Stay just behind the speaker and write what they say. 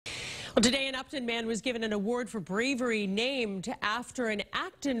Well, today an Upton man was given an award for bravery named after an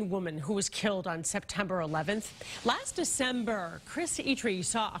Acton woman who was killed on September 11th. Last December, Chris Eitri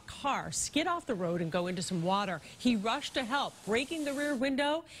saw a car skid off the road and go into some water. He rushed to help, breaking the rear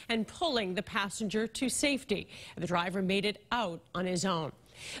window and pulling the passenger to safety. The driver made it out on his own.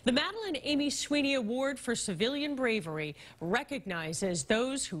 The Madeline Amy Sweeney Award for Civilian Bravery recognizes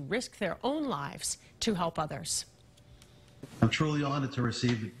those who risk their own lives to help others. I'm truly honored to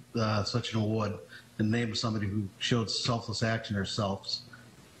receive such an award in the name of somebody who showed selfless action herself.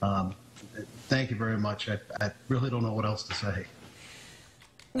 Thank you very much. I really don't know what else to say.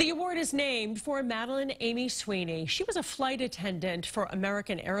 The award is named for Madeline Amy Sweeney. She was a flight attendant for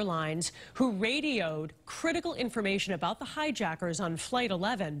American Airlines who radioed critical information about the hijackers on Flight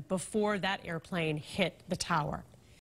 11 before that airplane hit the tower.